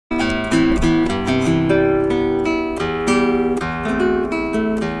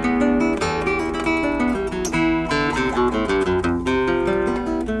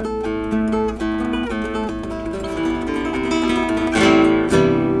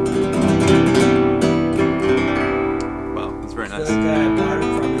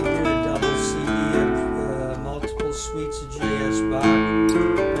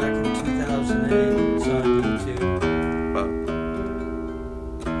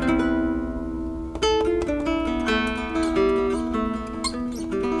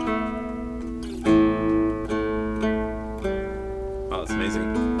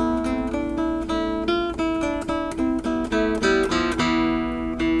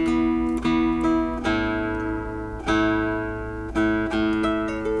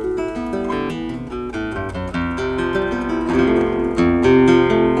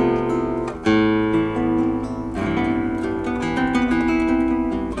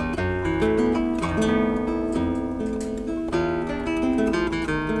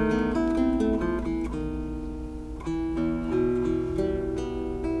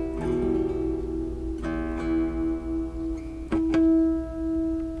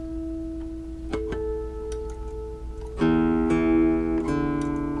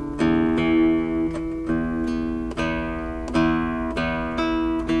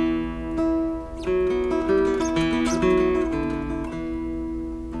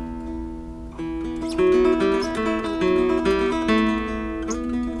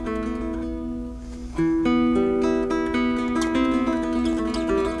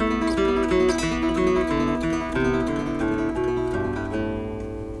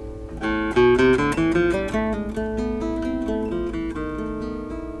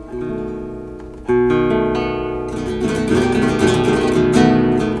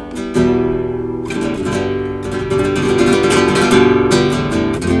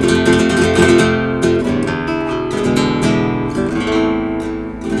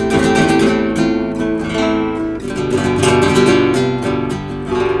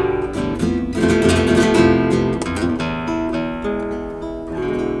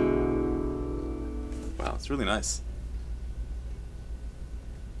it's really nice.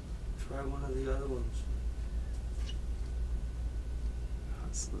 Try one of the other ones.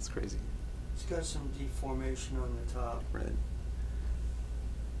 That's crazy. It's got some deformation on the top. Right.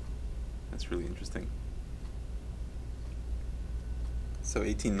 That's really interesting. So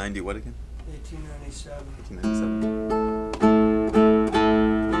 1890 what again? 1897. 1897.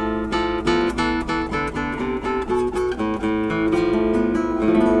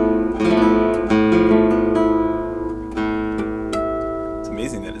 It's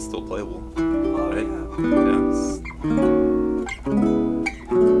amazing that it's still playable. Oh, right? yeah.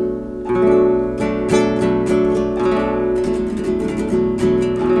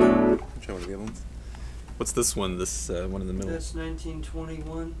 Try one of the other ones. What's this one? This one in the middle? That's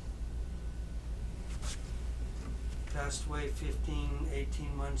 1921. Passed away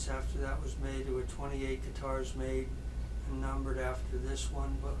 18 months after that was made. There were 28 guitars made and numbered after this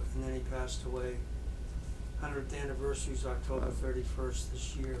one, and then he passed away. 100th anniversary is October 31st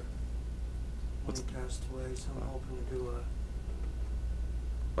this year when he passed away, so I'm hoping to do a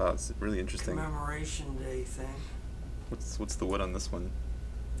Wow, it's really interesting. commemoration day thing. What's the wood on this one?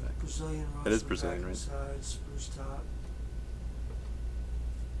 Brazilian rosewood. It is Brazilian, back right? inside, spruce top.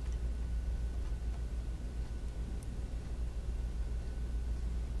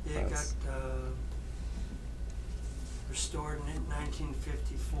 It got restored in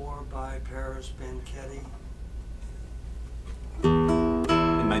 1954 by Paris Banchetti.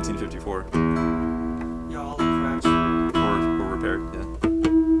 In 1954. Yeah, all the cracks Or repaired, yeah.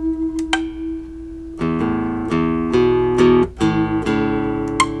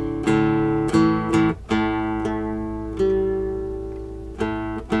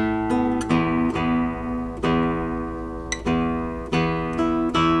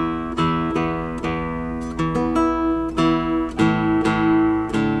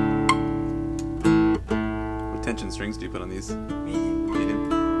 What tension strings do you put on these? medium. Medium?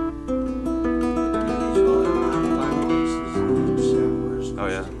 These all have 95 bases and each samplers. Oh,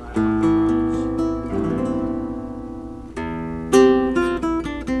 yeah.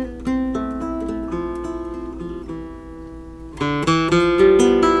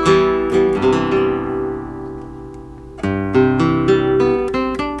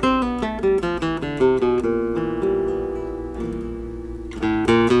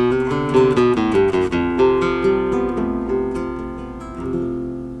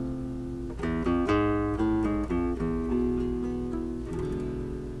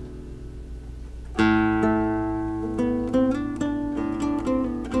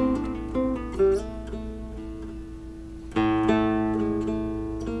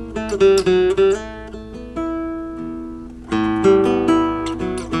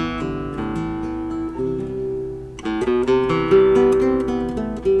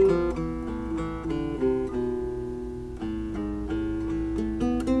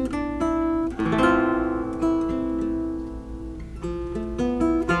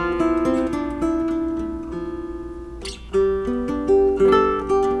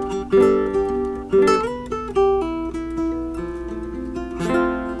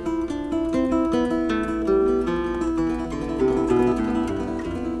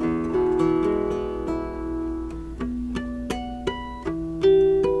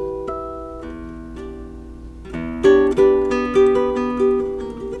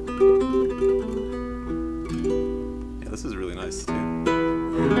 This is really nice too.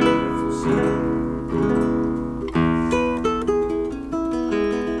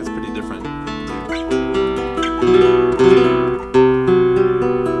 That's pretty different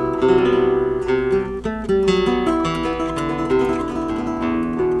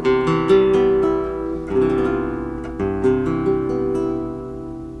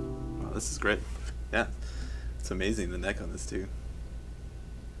Wow, this is great. Yeah, it's amazing the neck on this too.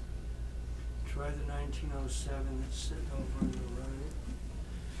 Try the 1907 that's sitting over on the right.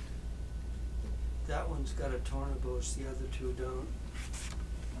 That one's got a tornabos, the other two don't.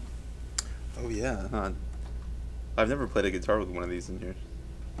 Oh yeah, huh. I've never played a guitar with one of these in here.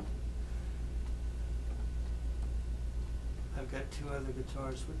 I've got two other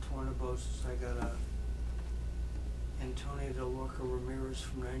guitars with tornaboses. I got a Antonio de Lorca Ramirez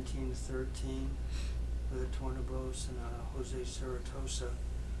from 1913 with a tornabos and a Jose Ceratosa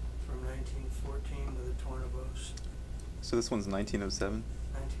from 1914 with a tornabos. So this one's 1907?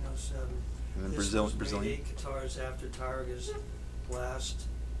 1907. And then This was Brazilian? made 8 guitars after Targa's last,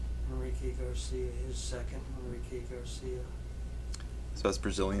 Enrique Garcia, his second, Enrique Garcia. So that's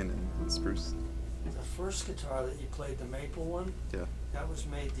Brazilian and spruce? The first guitar that you played, the maple one, Yeah. that was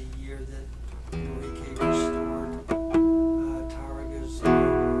made the year that Enrique restored Targa's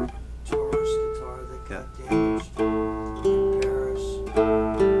Taurus guitar that got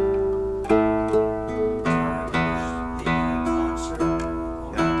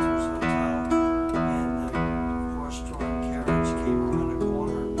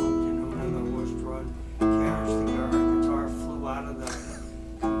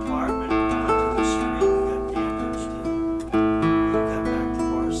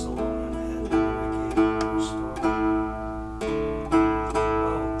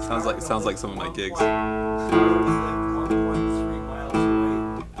sounds like some of my gigs. 1.3 miles away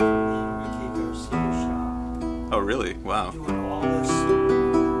from the Enrique Garcia shop. Oh, really? Wow. Doing all this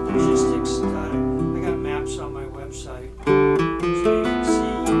logistics stuff. I got maps on my website, so you can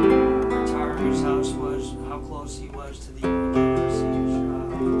see where Tiger's house was, how close he was to the Enrique Garcia shop.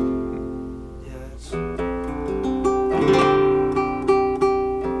 Yeah, it's.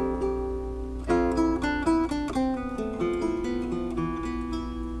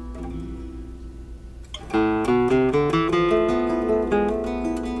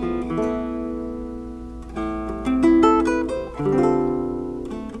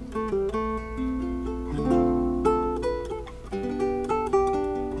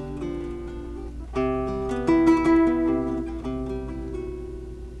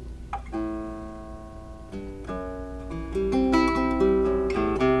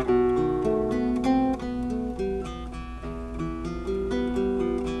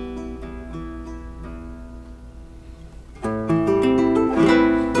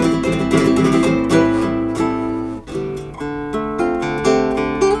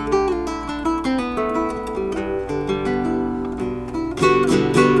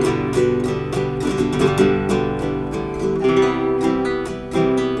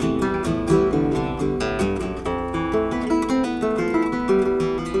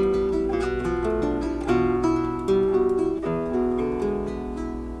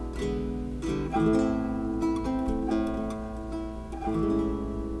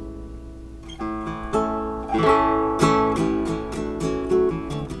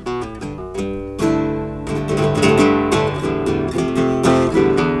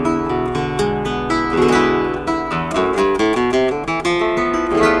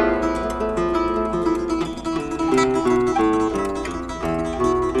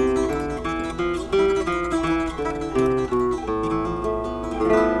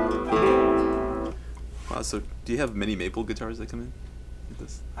 So, do you have many maple guitars that come in with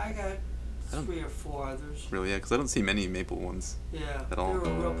this? I got 3 or 4 others. Really? Yeah, because I don't see many maple ones. Yeah, at all. they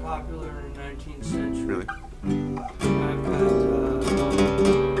were real popular in the 19th century. Really? I've got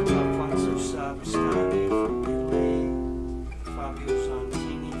Alfonso Savastani from Italy, Fabio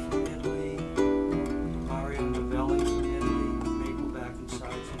Santini from Italy, Mario Novelli from Italy, maple back and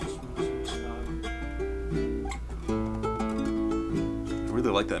sides instruments and stuff. I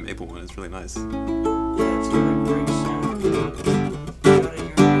really like that maple one. It's really nice. Yeah, it's got a great sound. Got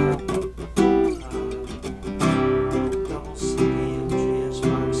a double CD of J.S.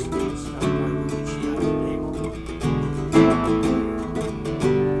 Fox stuff by Luigi Adamo.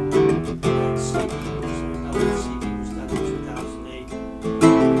 That CD was another CD was done in 2008.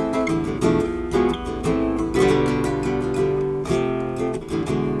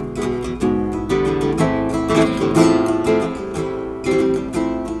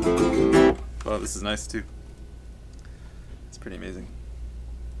 Oh, this is nice too. It's pretty amazing.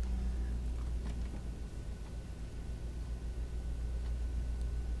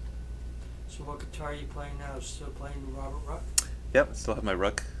 So what guitar are you playing now? Still playing the Robert Ruck? Yep, I still have my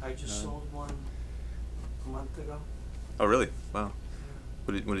Ruck. I just sold one a month ago. Oh, really? Wow.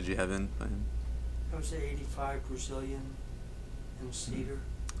 Yeah. What did you have in by him? That was an 85 Brazilian in cedar.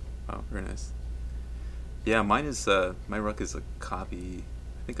 Wow, very nice. Yeah, mine is my Ruck is a copy,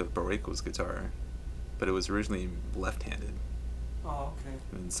 I think, of Barreco's guitar, but it was originally left-handed, Oh, okay.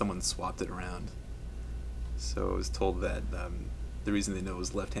 and someone swapped it around. So I was told that the reason they know it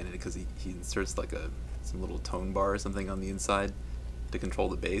was left-handed because he inserts like some little tone bar or something on the inside to control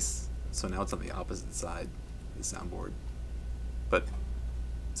the bass. So now it's on the opposite side of the soundboard, but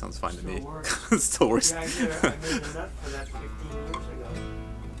it sounds fine to me. Still works. It still works. Yeah, I made a nut for that 15 years ago.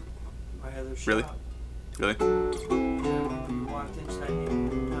 My other shop. Really? Really? Yeah, when you walked in, said I needed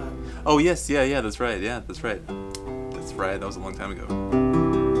a nut. Oh yes, yeah, that's right. Yeah, that's right. That's right. That was a long time ago.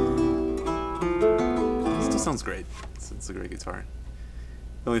 It still sounds great. It's a great guitar.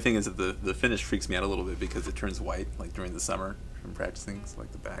 The only thing is that the finish freaks me out a little bit because it turns white like during the summer from practicing. So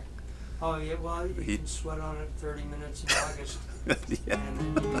like the back. Oh, yeah, well, you heat. can sweat on it 30 minutes in August. Yeah.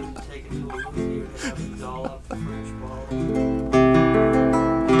 And then you need to take it to a luthier to have it doll up the French ball.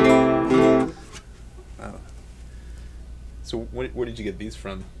 Wow. So where did you get these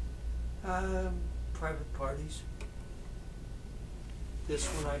from? Private parties. This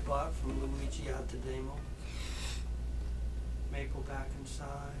one I bought from Luigi Adamo. Maple back and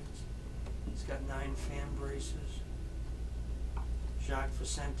sides. It's got 9 fan braces. Jacques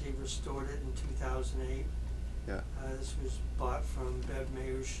Vicente restored it in 2008. Yeah. This was bought from Bev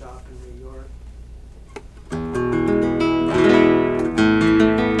Mayer's shop in New York.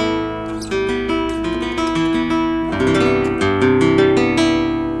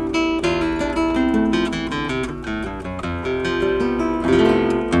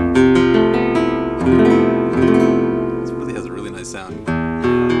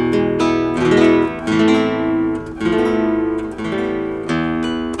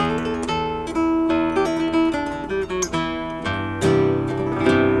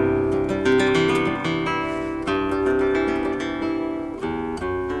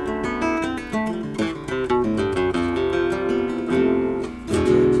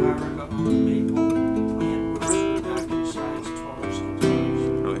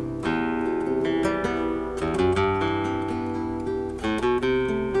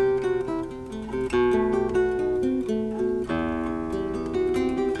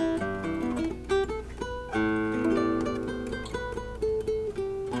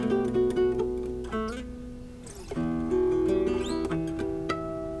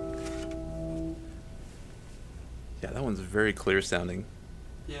 very clear sounding.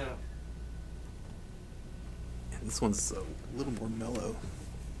 Yeah. And this one's a little more mellow.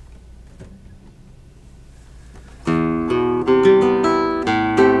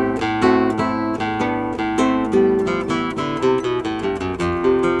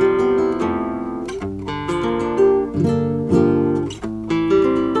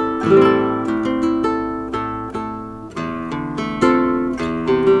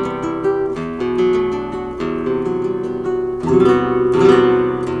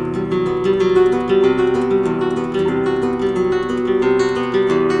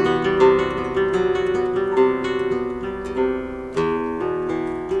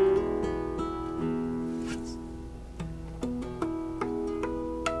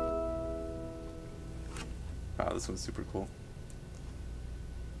 Wow, this one's super cool.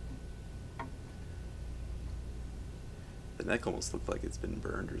 The neck almost looked like it's been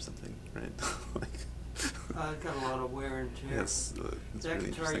burned or something, right? Like, It got a lot of wear and tear. yes, that's That really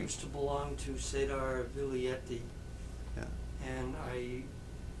guitar interesting. used to belong to Cedar Viglietti, Yeah. and I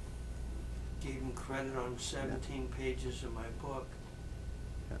gave him credit on 17 pages of my book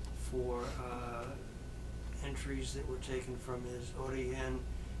Yeah. for entries that were taken from his Origen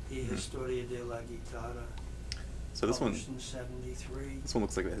y Mhm. Historia de la Guitarra, So this one, published in '73. this one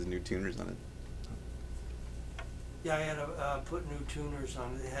looks like it has new tuners on it. Yeah, I had to put new tuners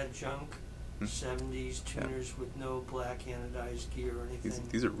on it. It had junk Hmm. 70s Yeah. tuners with no black anodized gear or anything.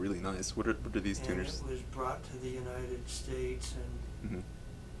 These are really nice. What are these and tuners? it was brought to the United States, and Hmm.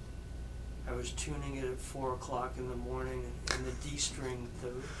 I was tuning it at 4 o'clock in the morning, and the D string, the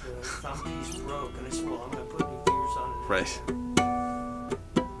thumb piece broke, and I said, well, I'm going to put new gears on it. Right.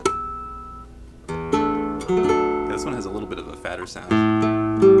 Yeah, this one has a little bit of a fatter sound.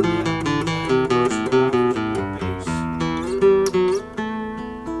 Yeah.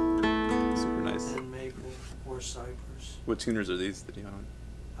 Super nice. And maple or cypress. What tuners are these that you have on?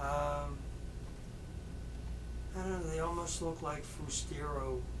 I don't know, they almost look like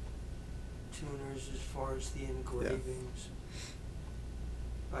Fustero tuners as far as the engravings.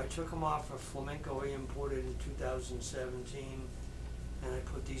 I took them off a flamenco I imported in 2017, and I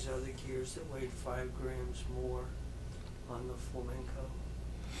put these other gears that weighed 5 grams more on the flamenco.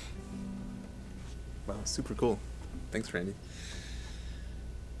 Wow, super cool. Thanks, Randy.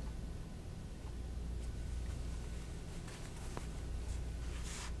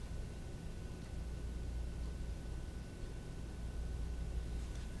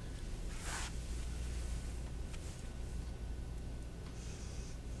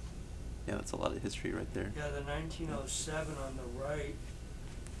 Yeah, that's a lot of history right there. Yeah, the 1907 on the right,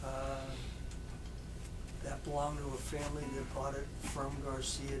 that belonged to a family that bought it from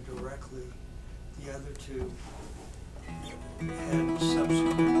Garcia directly. The other two had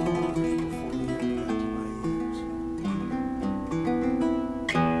subsequent owners before they ever got to my hands.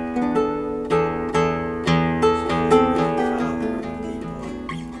 So the grandfather of the people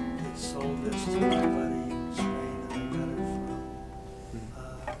that sold this to my buddy in Spain that I got it from. They don't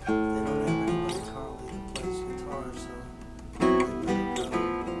have anybody currently that plays guitar, so they let it go.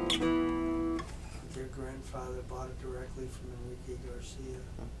 But their grandfather bought it directly from Enrique Garcia.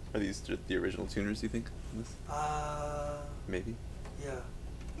 Are these just the original tuners, you think? On this? Maybe. Yeah.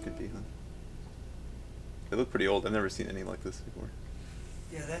 Could be, huh? They look pretty old. I've never seen any like this before.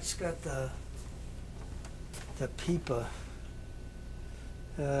 Yeah, that's got the pipa.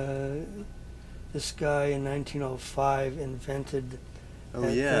 This guy in 1905 invented. Oh,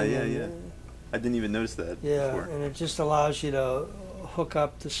 that yeah, thing yeah, and, yeah. I didn't even notice that Yeah, before. and it just allows you to hook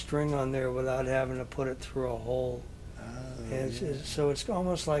up the string on there without having to put it through a hole. So it's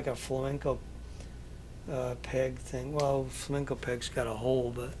almost like a flamenco peg thing. Well, flamenco peg's got a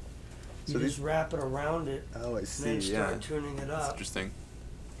hole, but you So just these- wrap it around it Oh, I and see, then yeah. start tuning it That's up. interesting.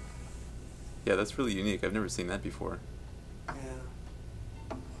 Yeah, that's really unique. I've never seen that before.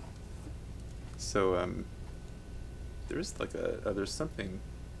 Yeah. So, there's like there's something.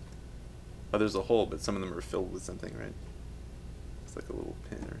 Oh, there's a hole, but some of them are filled with something, right? It's like a little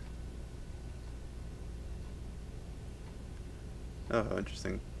pin or. Oh, how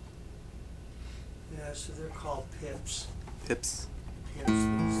interesting. Yeah, so they're called pips. Pips. Pips, these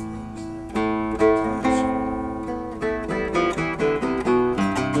things.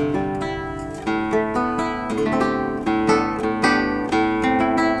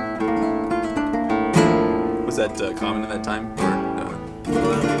 Was that common in that time?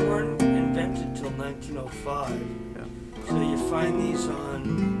 Well, they weren't invented till 1905. Yeah. So you find these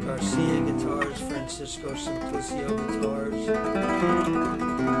on Garcia guitars, Francisco Simplicio guitars.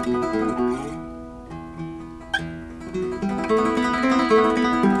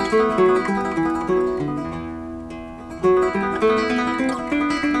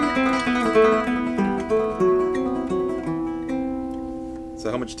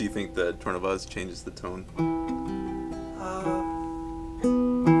 much do you think the Tornavaz changes the tone?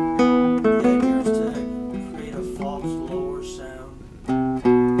 The idea is to create a false lower sound.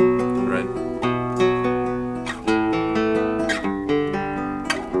 Right.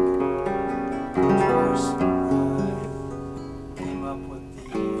 Guitarists came up with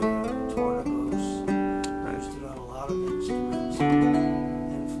the Tornavaz, used it on a lot of instruments,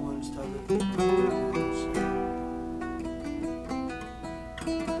 influenced other people.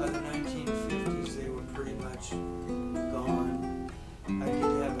 By the 1950s, they were pretty much gone. I did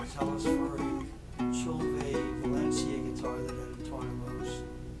have a Telesfori Valencia guitar that had a Tornavaz.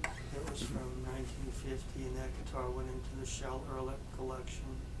 It was from 1950, and that guitar went into the Shell Earlick collection.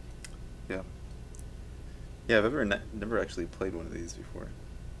 Yeah. Yeah, I've never actually played one of these before.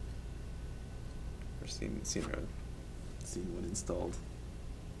 Or seen one installed.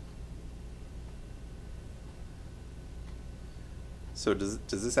 So does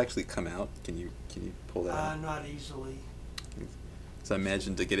this actually come out? Can you pull that out? Not easily. So I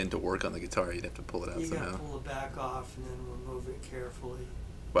imagine to get into work on the guitar, you'd have to pull it out You somehow. gotta pull the back off and then remove it carefully.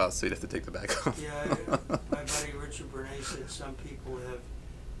 Wow, so you'd have to take the back off. Yeah, my buddy Richard Bernay said some people have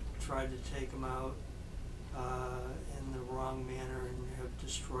tried to take them out in the wrong manner and have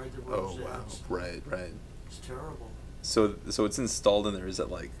destroyed the rosettes. Oh wow! Right. It's terrible. So it's installed in there. Is it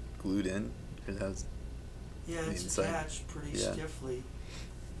like glued in? It has. Yeah, it's inside. attached pretty stiffly.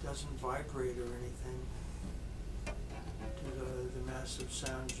 It doesn't vibrate or anything. Due to the massive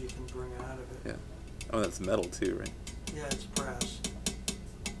sounds you can bring out of it. Yeah. Oh, that's metal too, right? Yeah, it's brass.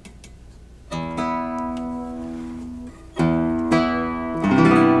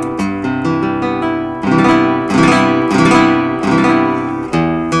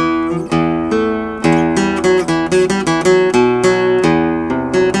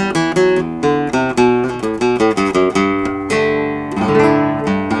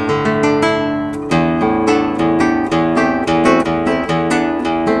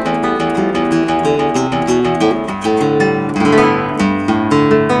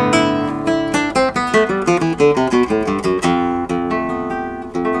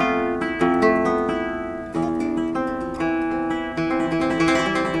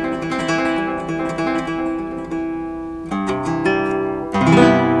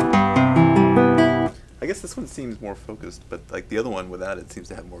 This one seems more focused, but like the other one without it seems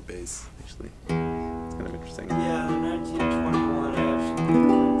to have more bass, actually. It's kind of interesting. Yeah, the 1921, I have some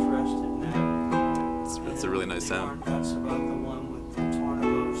people interested in that. It's a really nice sound. That's about the one with the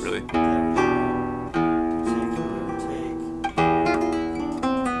Tornavaz. Really? Particular take.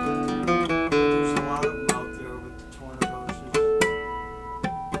 There's a lot of them out there with the Tornavazes.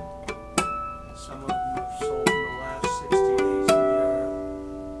 Some of them have sold in the last 60 days in Europe.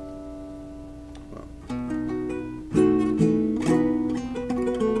 Wow.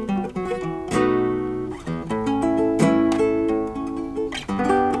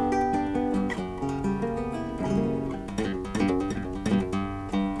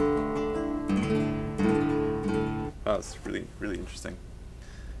 Wow, it's really, really interesting.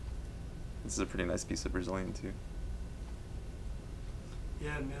 This is a pretty nice piece of Brazilian too.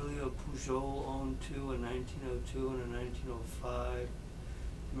 Yeah, Emilio Pujol owned two, in 1902 and in 1905.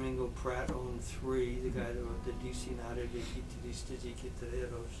 Domingo Pratt owned three, the guy that wrote the DC Nada de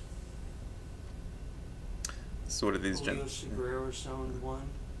Quitaderos. So what are these? Julio Segreras owned one.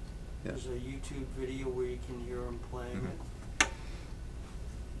 Yeah. There's a YouTube video where you can hear him playing it.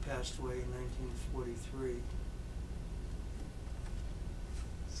 Passed away in 1943.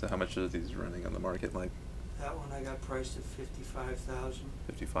 So how much are these running on the market? Like That one I got priced at $55,000.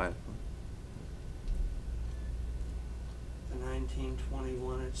 55. The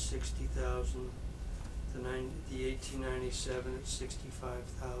 1921 at $60,000. The 1897 at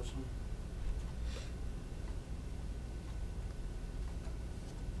 $65,000.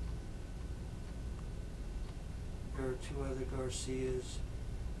 There are two other Garcias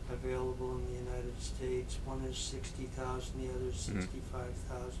available in the United States. One is $60,000, the other is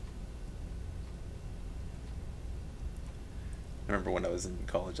 $65,000. I remember when I was in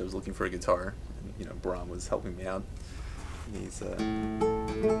college, I was looking for a guitar, and Brahm was helping me out. And he said,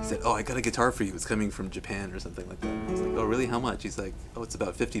 "Oh, I got a guitar for you. It's coming from Japan or something like that." I was like, "Oh, really? How much?" He's like, "Oh, it's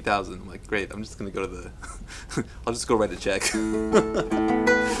about 50,000." I'm like, "Great. I'm just gonna go to the. I'll just go write a check.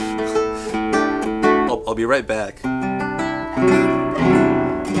 I'll be right back."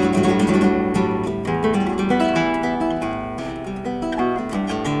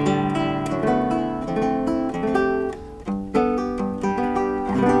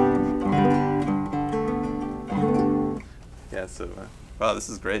 Yeah, so, wow, this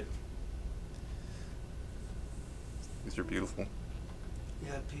is great. These are beautiful.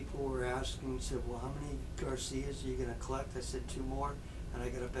 Yeah, people were asking, said, well, how many Garcias are you going to collect? I said, 2 more, and I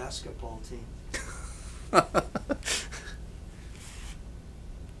got a basketball team.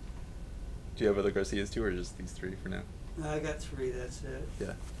 Do you have other Garcias too, or just these 3 for now? No, I got 3, that's it.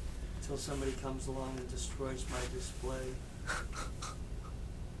 Yeah. Until somebody comes along and destroys my display.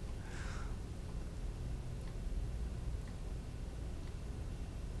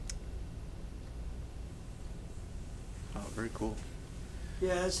 Oh, very cool.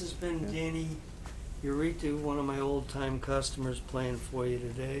 Yeah, this has been Danny Yurrito, one of my old-time customers, playing for you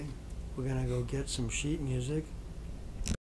today. We're going to go get some sheet music.